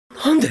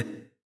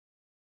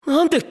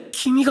なんで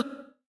君が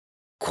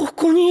こ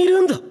こにい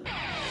るんだ。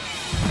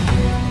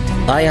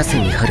綾瀬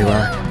美晴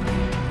は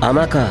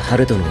天川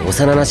春人の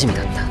幼なじみ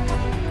だった。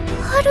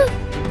春。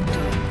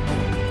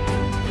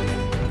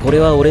これ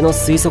は俺の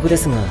推測で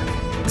すが、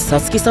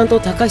皐月さんと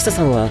高久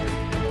さんは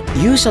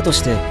勇者と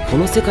してこ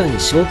の世界に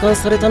召喚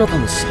されたのか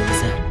もしれま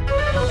せん。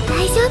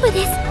大丈夫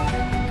です。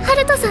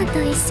春人さん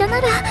と一緒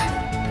なら。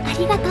あ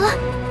りがとう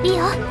リオ、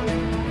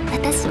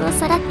私を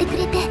さらってく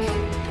れて。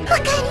おか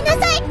えり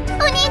なさい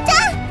お兄ち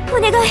ゃん。お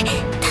願い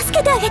助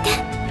けてあげて。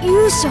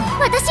勇者、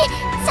私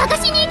探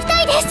しに行き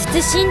たいです。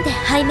謹んで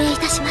拝命い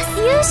たします。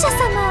勇者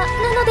様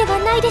なのでは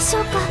ないでし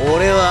ょうか。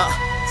俺は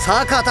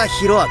坂田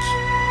博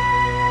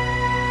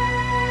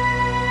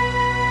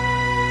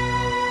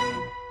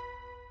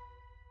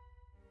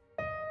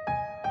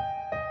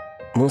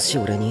明。もし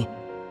俺に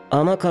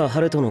天川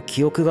春人の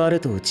記憶がある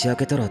と打ち明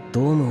けたら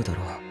どう思うだ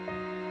ろ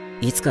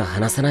う。いつか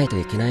話さないと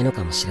いけないの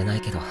かもしれな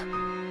いけど、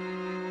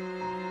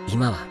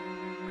今は